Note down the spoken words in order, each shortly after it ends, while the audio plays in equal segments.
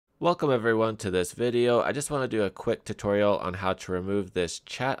Welcome everyone to this video. I just want to do a quick tutorial on how to remove this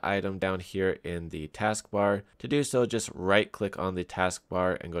chat item down here in the taskbar. To do so, just right click on the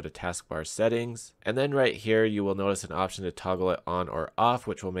taskbar and go to taskbar settings. And then right here, you will notice an option to toggle it on or off,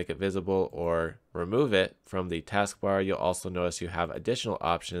 which will make it visible or remove it from the taskbar. You'll also notice you have additional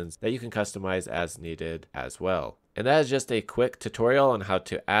options that you can customize as needed as well. And that is just a quick tutorial on how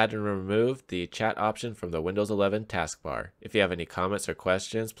to add and remove the chat option from the Windows 11 taskbar. If you have any comments or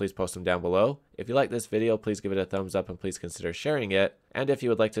questions, please post them down below. If you like this video, please give it a thumbs up and please consider sharing it. And if you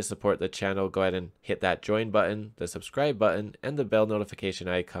would like to support the channel, go ahead and hit that join button, the subscribe button, and the bell notification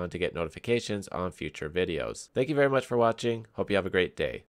icon to get notifications on future videos. Thank you very much for watching. Hope you have a great day.